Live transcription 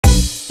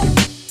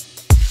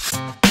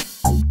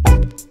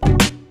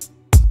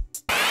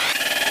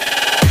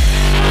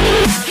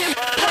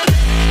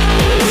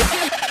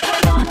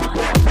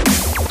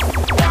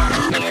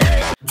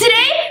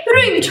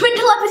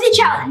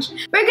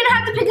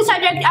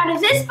out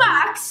of this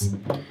box,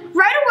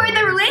 write a word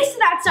that relates to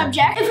that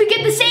subject. If we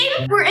get the same,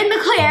 we're in the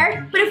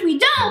clear. But if we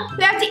don't,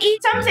 we have to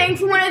eat something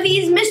from one of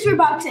these mystery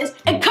boxes.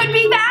 It could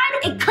be bad,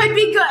 it could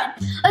be good.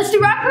 Let's do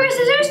rock, paper,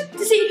 scissors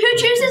to see who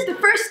chooses the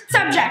first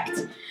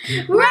subject.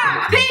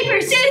 Rock, paper,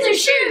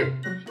 scissors, shoot.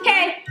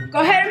 Okay, go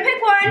ahead and pick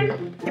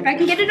one. If I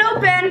can get it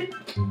open.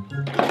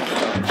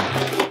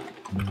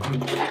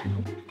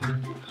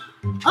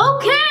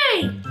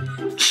 Okay,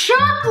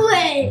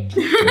 chocolate.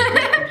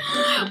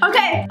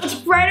 Okay, let's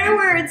write our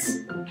words.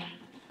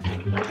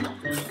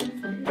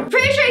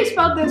 Pretty sure you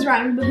spelled those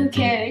wrong, but who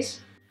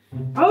cares?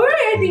 All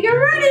right, I think I'm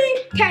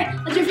ready. Okay,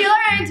 let's reveal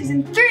our answers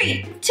in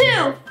 3,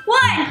 2,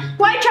 1.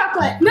 White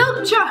chocolate,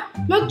 milk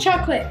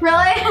chocolate.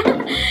 Really?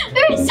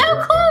 We're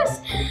so close.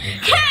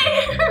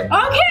 Okay.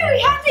 Okay, we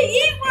have to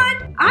eat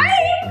one.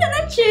 I'm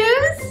gonna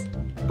choose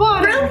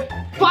bottom. Really?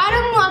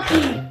 Bottom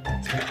lucky.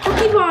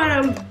 Lucky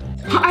bottom.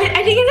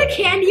 I think it's a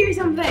candy or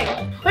something.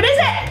 What is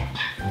it?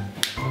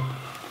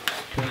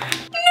 No!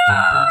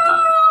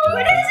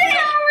 What is it?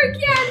 Sour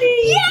candy.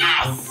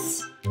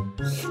 Yes!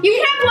 You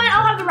can have one,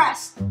 I'll have the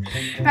rest.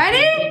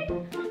 Ready?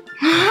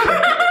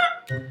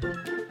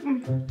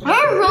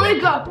 They're really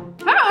good.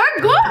 They're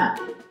good.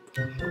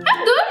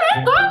 They're good,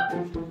 they're good.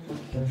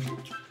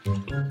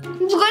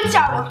 It's a good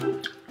sour.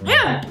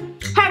 Yeah.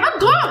 Hey, they're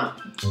good.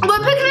 I'm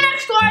gonna pick the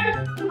next one.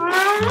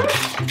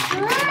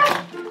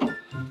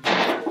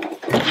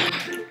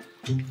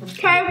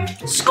 Okay,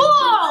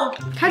 school.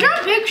 Can I draw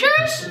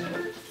pictures?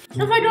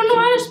 If I don't know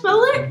how to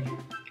spell it,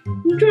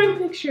 I'm drawing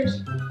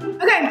pictures.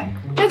 Okay,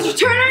 let's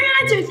return our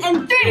answers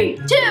in 3,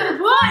 2,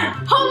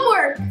 1.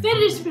 Homework.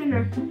 Fidget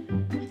spinner.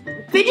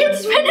 Fidget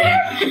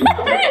spinner?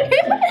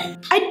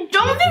 I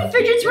don't think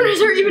fidget spinners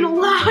are even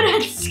allowed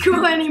at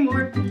school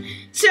anymore.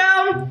 So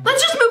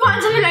let's just move on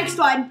to the next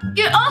one.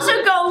 You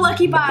also go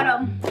lucky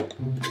bottom.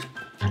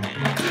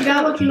 You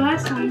got lucky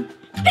last time.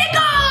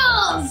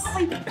 Pickles!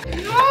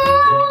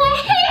 Oh, I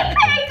hate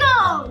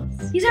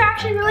pickles! These are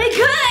actually really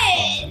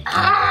good.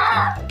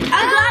 I'm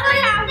glad we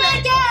have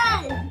them.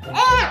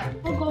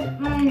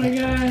 Oh my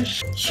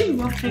gosh. She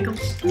loves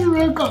pickles. They're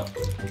really good.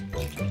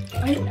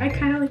 I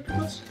kind of like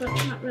pickles, but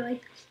not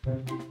really.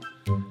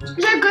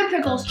 These are good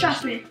pickles,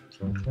 trust me.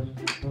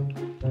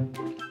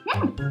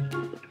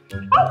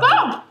 Oh,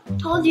 God.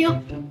 Told you.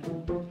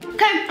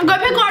 Okay, I'm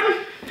gonna pick one.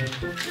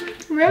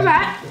 Where's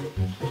that?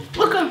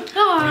 Okay.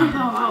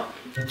 Oh.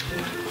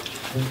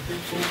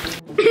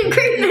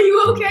 Creighton, are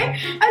you okay?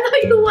 I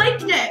thought you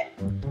liked it.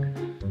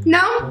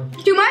 No?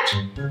 Too much?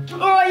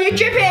 Oh, you're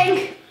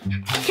dripping.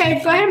 Okay,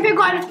 go ahead and pick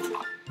one.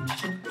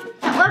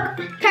 Look.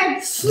 Okay,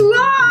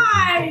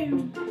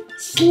 slime.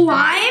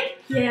 Slime?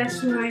 Yeah,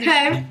 slime.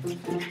 Okay.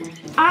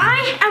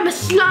 I am a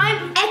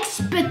slime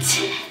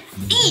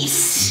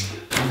expertise.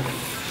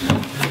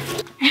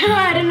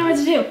 I don't know what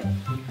to do.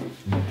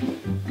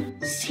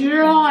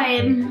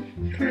 Slime.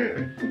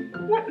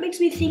 What makes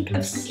me think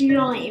of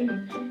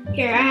slime?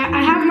 Here,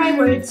 I have my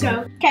word,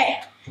 so. Okay.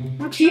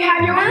 Do you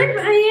have your word?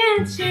 My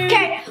answer.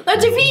 Okay,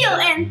 let's reveal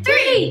in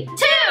 3,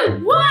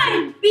 2,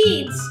 1.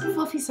 Beads.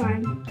 Fluffy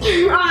slime.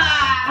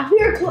 Ah, we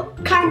were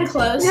kind of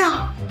close.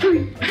 No.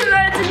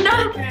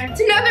 It's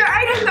another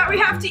item that we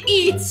have to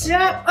eat.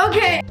 Yep.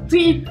 Okay.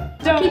 We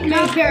don't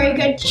make very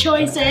good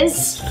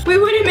choices. We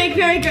wouldn't make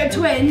very good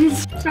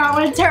twins. Now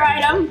what's our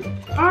item?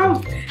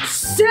 Oh,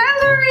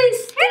 celery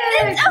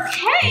stick. It's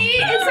okay.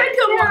 It's like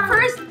the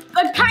first,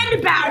 kind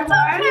of bad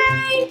one.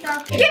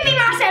 Okay. Give me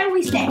my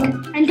celery stick.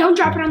 And don't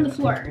drop it on the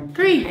floor.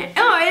 3.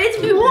 Oh, it's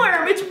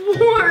warm. It's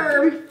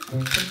warm.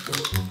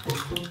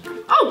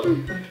 Oh,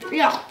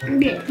 yeah.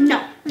 No.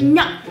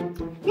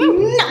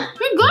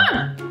 You're good.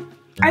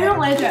 I don't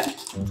like it.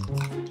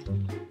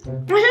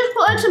 Let's just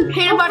put like some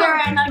peanut butter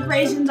and like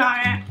raisins on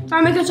it.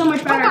 That'll make it so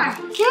much better. Okay.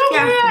 Can I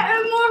get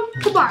anymore?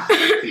 Come on.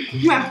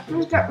 Yeah,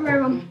 let's get rid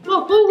of them.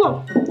 Go.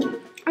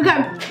 Okay.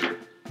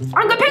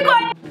 I'm gonna pick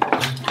one.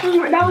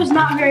 That was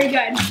not very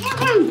good.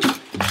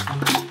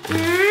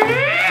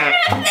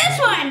 This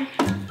one.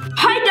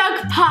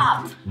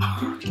 PieDuckPop.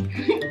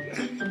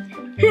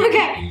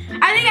 Okay,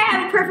 I think I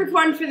have a perfect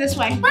one for this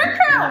one.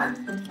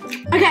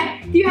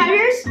 Okay, do you have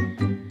yours?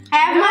 I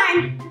have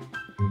mine.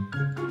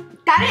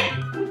 Got it?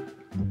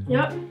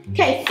 Yep.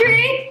 Okay,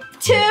 3,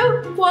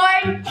 2,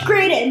 1,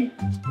 graded.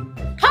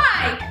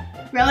 Hi.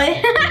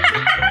 Really?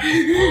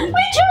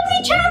 We chose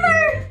each other.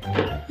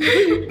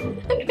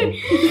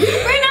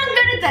 We're not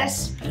good at this.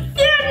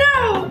 Yeah, no.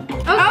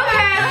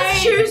 Okay,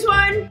 let's choose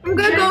one. I'm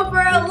gonna go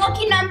for a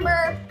lucky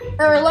number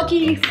or a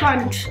lucky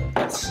font.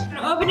 I'm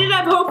gonna open it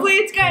up. Hopefully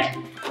it's good.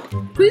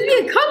 Please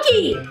be a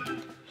cookie.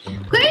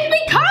 Please be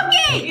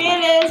cookie.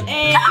 It is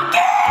a cookie.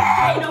 I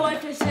don't know what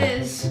this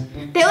is.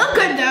 They look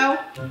good though.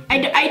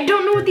 I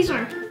don't know what these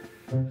are.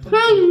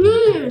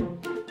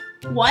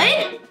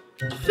 What?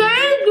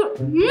 Fig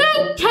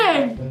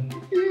Newton.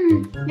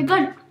 They're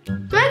good.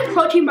 They're like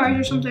protein bars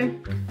or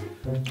something.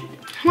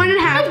 1.5.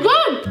 That's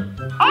good.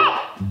 Oh.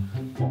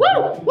 Woo.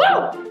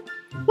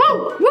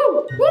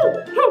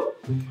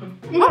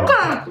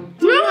 Okay.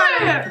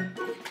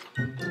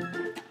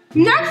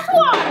 Next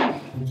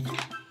one.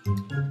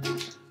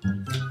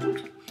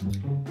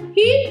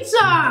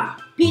 pizza.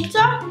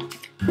 Pizza?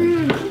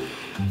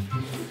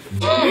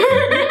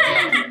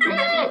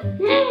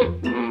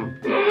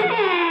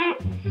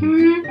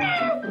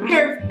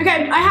 Here,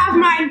 okay, I have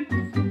mine.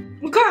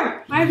 Okay,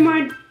 I have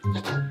mine.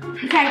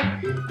 Okay,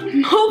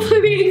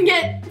 hopefully we can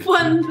get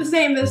one the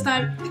same this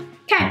time.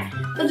 Okay,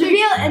 let's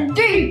reveal it in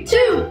 3,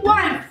 2,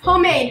 1.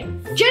 Homemade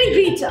Jenny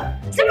pizza.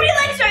 Somebody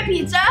likes my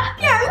pizza.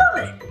 Yeah, I love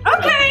it.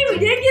 Okay, we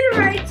didn't get it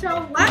right,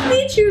 so let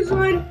me choose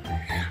one.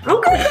 I'm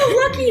gonna go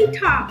Lucky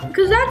Top,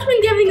 because that's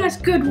been giving us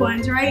good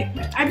ones, right?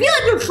 I feel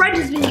like your friend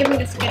has been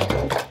giving us good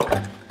ones.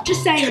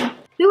 Just saying.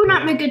 We would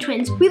not make good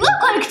twins. We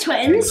look like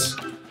twins.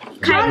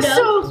 Kind of.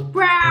 Brussels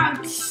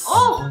sprouts.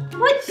 Oh,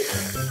 what?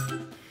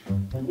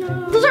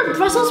 Those are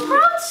Brussels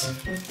sprouts?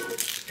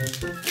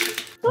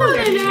 No,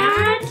 they're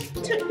not.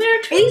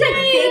 They're twins. Are these like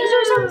figs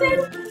or something?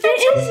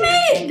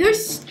 They're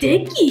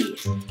sticky.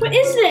 What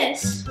is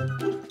this?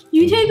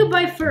 You take a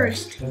bite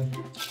first.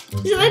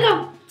 Is it like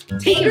a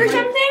pig or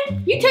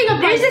something? You take a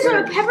bite. Is this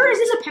a pepper? Is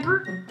this a pepper?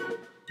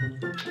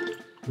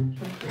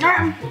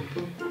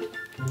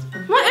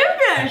 What is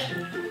this?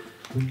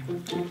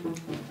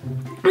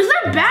 Is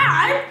that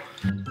bad?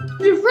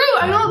 The fruit,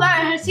 I know that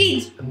it has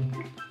seeds.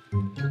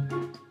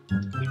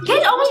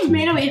 It's almost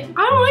tomatoey. I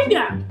don't like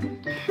that.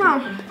 Oh,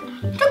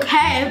 it's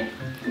okay.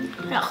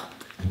 Ugh.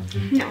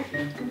 No.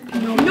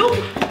 Nope.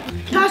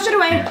 Toss it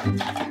away.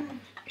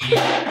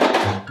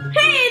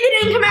 Hey, they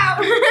didn't come out.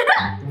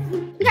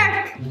 Okay,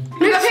 I'm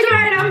gonna go pick an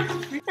item.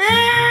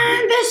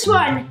 And this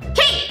one,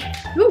 cake.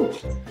 Ooh.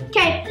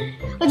 Okay,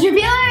 let's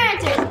reveal our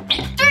answers.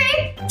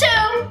 3, 2,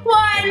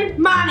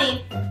 1, mommy.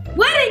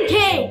 Wedding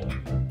cake.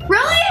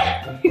 Really?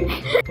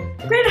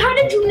 Brandon, how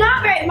did you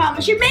not write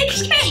mama? She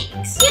makes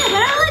cakes. Yeah,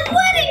 but I like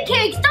wedding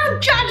cakes. Don't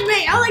judge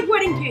me. I like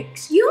wedding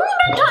cakes. You only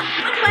been taught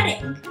one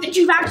wedding that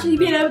you've actually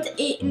been able to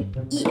eat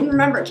and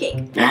remember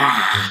cake.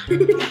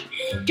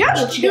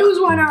 Just choose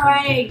one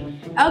already.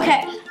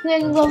 Okay,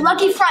 then the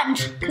lucky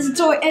front, because it's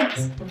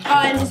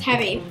just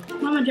heavy.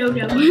 Mama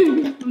Jojo.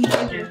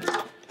 Mama Jojo.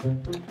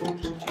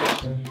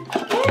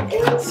 What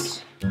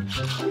is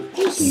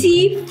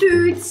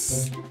seafood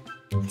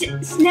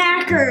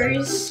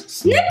snackers?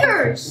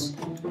 Snickers!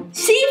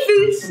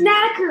 Seafood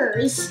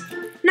snackers.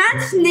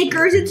 Not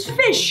Snickers, it's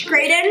fish,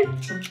 Graydon.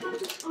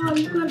 Oh,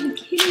 you gotta be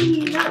kidding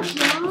me, that's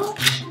wrong.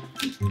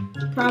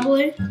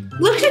 Probably.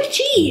 Looks like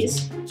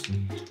cheese.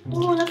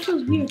 Oh, that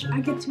feels weird.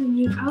 I get to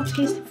eat. I'll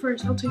taste it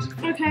first. I'll taste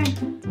it. Okay.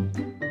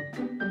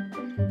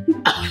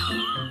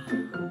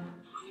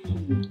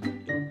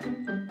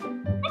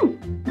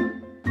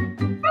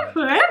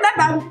 Not that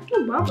bad.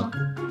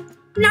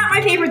 Not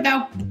my favorite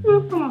though.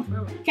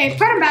 Okay,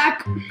 put them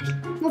back.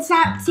 Let's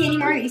not see any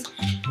more of these.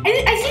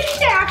 I think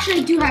they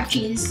actually do have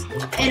cheese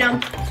in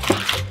them.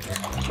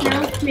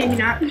 No, maybe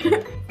not.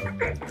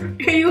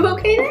 Are you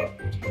okay there?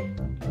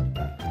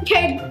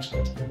 Okay, do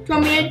you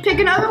want me to pick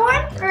another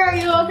one, or are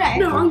you okay?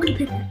 No, I'm gonna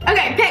pick one.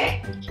 Okay,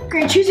 pick.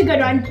 Great, choose a good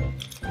one.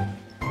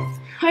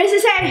 What does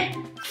it say?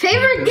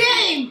 Favorite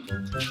game.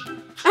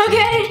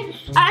 Okay,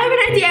 I have an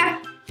idea.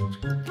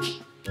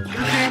 Okay,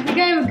 I think I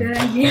have a good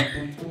idea.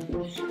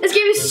 This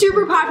game is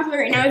super popular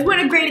right now. It's one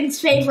of Graydon's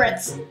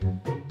favorites.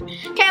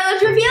 Okay,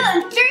 let's reveal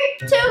in 3,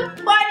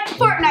 2, 1,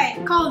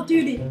 Fortnite. Call of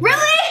Duty.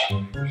 Really?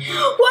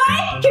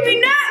 Why can we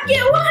not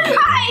get one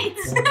right?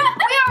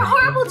 We are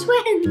horrible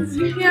twins.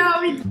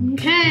 Yeah,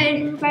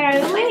 okay. Right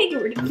out of the way,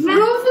 get rid of that.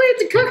 Hopefully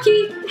it's a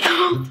cookie.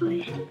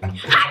 Hopefully.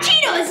 Hot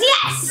Cheetos,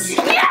 yes!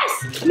 Yes!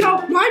 No,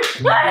 mine.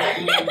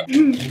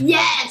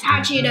 Yes,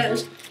 Hot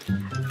Cheetos.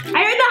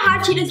 I heard that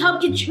Hot Cheetos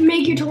help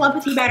make your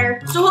telepathy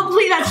better. So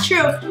hopefully that's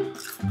true.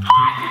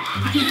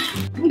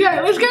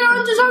 Okay, let's get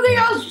on to something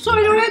else so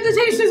I don't have to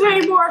taste this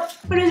anymore.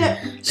 What is it?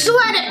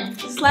 Sledding.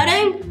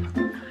 Sledding?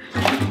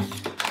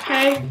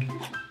 Okay.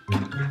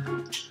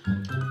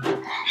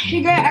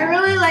 Hey, great. I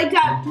really like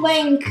that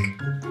blank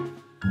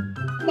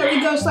that we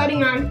go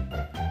sledding on.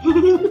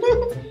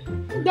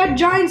 That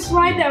giant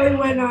slide that we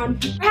went on.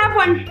 I have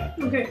one.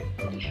 Okay.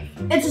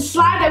 It's a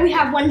slide that we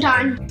have one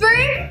time.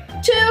 3,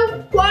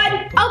 2,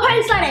 1,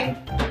 alpine sledding.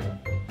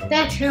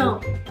 That's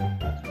hill.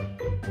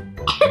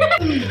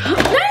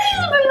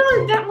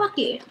 That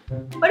lucky.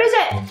 What is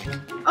it?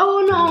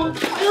 Oh no,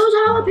 those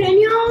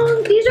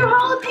jalapenos. These are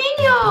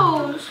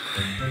jalapenos.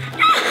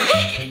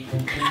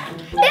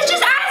 It's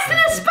just adds to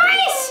the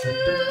spice.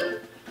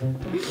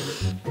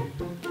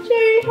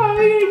 Jay, how are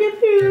we gonna get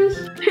through this?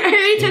 I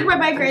already took my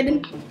bite, Graydon.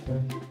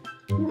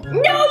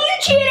 No, you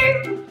cheater.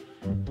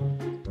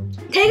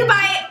 Take a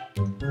bite.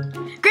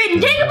 Graydon,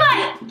 take a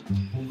bite.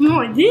 No,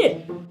 I did.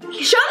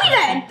 Show me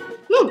then.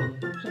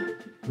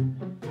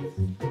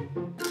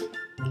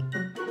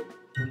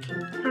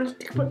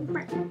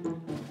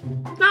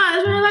 Nah,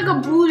 this one has like a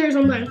bruise or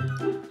something.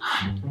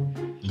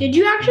 Did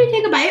you actually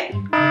take a bite?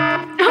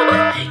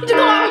 You took a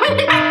long one.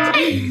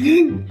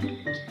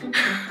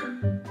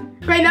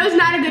 Right, that was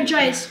not a good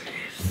choice.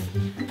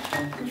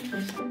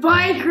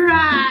 Bike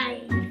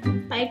ride.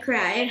 Bike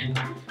ride.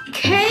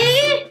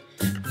 Okay.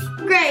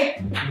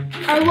 Great.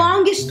 Our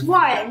longest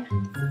one.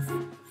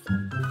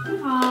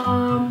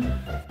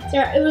 So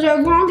it was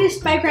our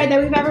longest bike ride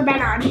that we've ever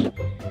been on.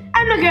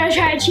 I'm not gonna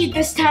try to cheat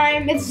this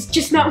time. It's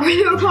just not worth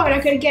it. We're probably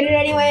not gonna get it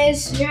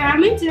anyways. Yeah,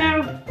 me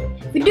too.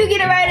 If we do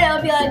get it right,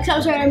 it'll be like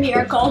some sort of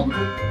miracle.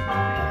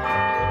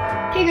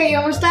 Okay, girl, you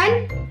almost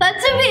done?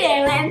 Let's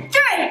begin in 3,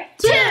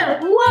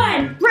 2,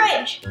 1,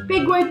 bridge.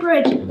 Big white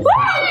bridge. Woo!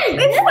 We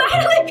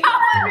finally got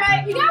one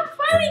right. We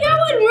finally got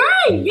one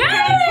right. Yay!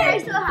 I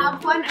still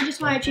have one. I just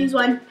want to choose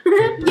one.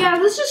 Yeah,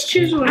 let's just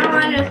choose one. I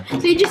want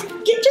to. So you just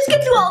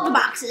get through all the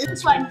boxes.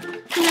 This one.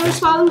 And then we're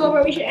falling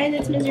over. We should end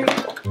its misery.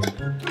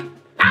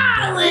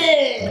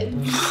 Olive.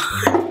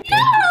 No,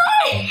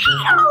 I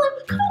hate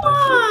olives. Come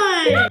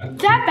on. Not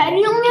that bad.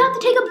 You only have to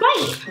take a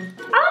bite.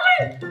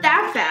 Olives aren't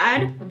that bad.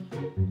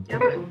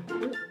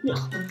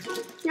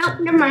 No,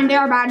 never mind. They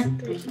are bad.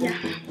 Yeah.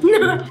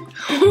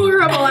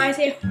 Horrible, I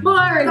say.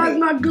 Horrible. That's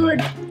not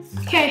good.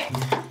 Okay.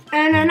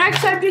 And our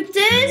next subject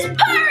is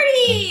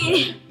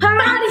party.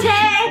 Party.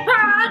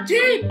 Party.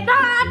 Party.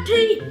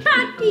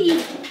 Party.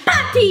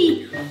 Party.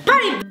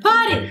 Party.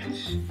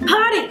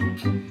 Party.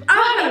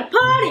 Party.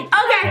 Party.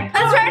 Okay,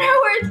 let's write our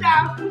words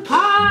now.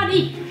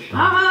 Party.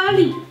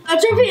 Party.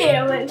 Let's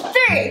reveal in 3,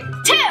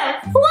 2,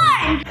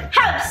 1.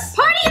 House.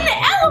 Party in the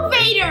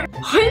elevator.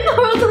 What in the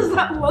world does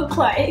that look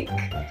like?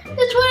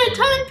 It's when a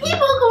ton of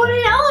people go in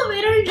an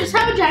elevator and just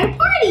have a giant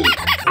party.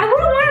 I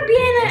wouldn't want to be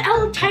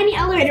in a tiny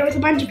elevator with a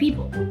bunch of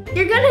people.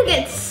 You're gonna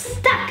get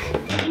stuck.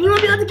 And you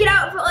won't be able to get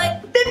out for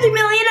like 50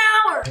 million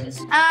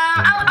hours.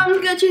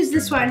 I'm gonna choose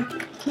this one.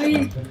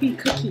 Please be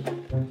cookie.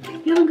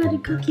 You haven't got a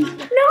cookie.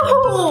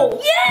 No!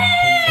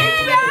 Yay!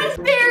 It's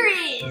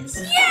raspberries!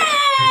 Yay!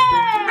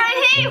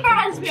 I hate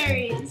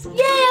raspberries. Yay,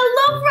 I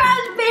love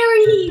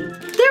raspberries.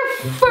 They're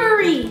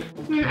furry.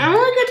 I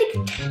only got a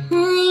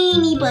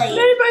tiny bite. If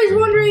anybody's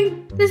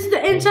wondering, this is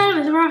the inside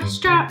of a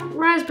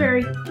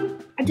raspberry.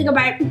 I took a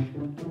bite.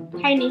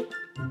 Tiny.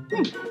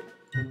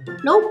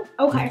 Nope.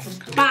 Okay.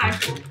 Bye.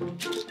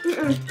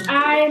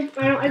 I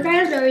don't like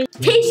raspberries.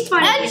 Tastes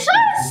funny. It's sort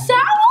of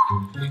sour.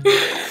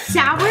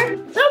 Sour?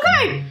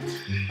 Okay.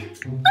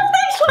 The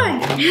next one.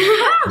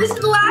 This is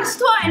the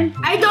last one.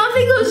 I don't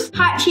think those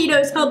hot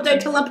Cheetos helped our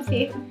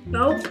telepathy.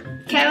 Nope.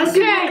 Okay, let's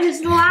do it. This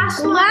is the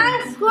last one.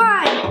 Last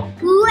one.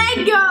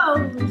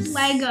 Legos.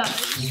 Legos.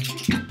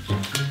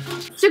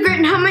 So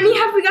Gritton, how many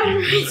have we gotten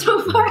right so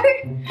far?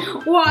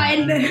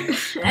 1.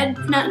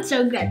 That's not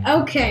so good.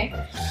 Okay.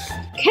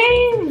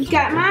 Okay, we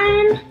got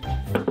mine.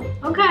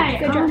 Okay.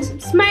 Good job. Some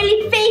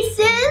smiley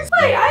faces.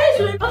 Wait, I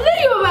just made a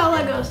video about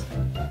Legos.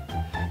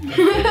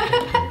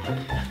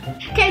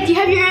 Okay, do you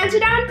have your answer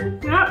down?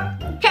 Yep.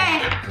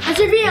 Okay, let's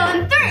reveal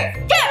in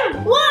 3, 2,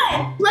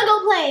 1. Lego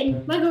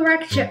plane. Lego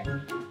rocket ship.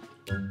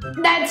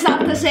 That's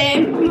not the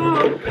same. No.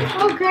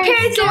 Okay. Okay,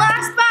 it's the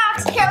last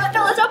box. Okay,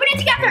 let's open it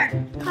together.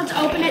 Let's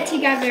open it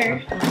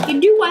together. You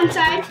do one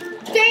side.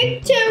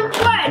 3, 2,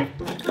 1.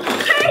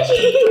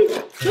 Hershey's.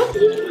 Don't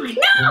use mine.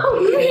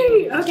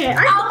 No. Okay,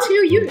 I'll do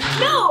you.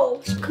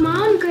 No. Come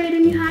on,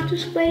 Graydon. You have to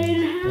split it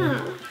in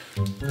half.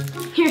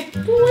 Here.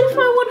 But what if I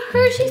want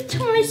Hershey's to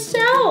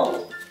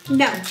myself?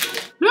 No.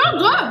 No,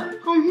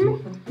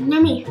 good.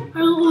 Yummy.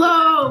 I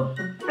love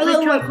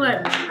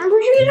chocolate. I'm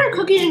pretty sure these are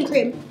cookies and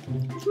cream.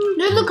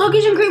 There's the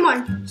cookies and cream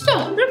one.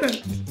 Still, they're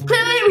good.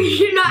 Clearly, we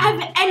do not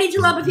have any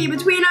telepathy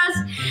between us.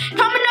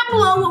 Comment down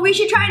below what we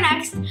should try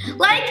next.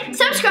 Like,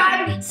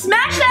 subscribe,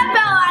 smash that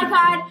bell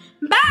icon.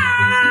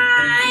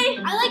 Bye!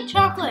 I like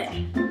chocolate.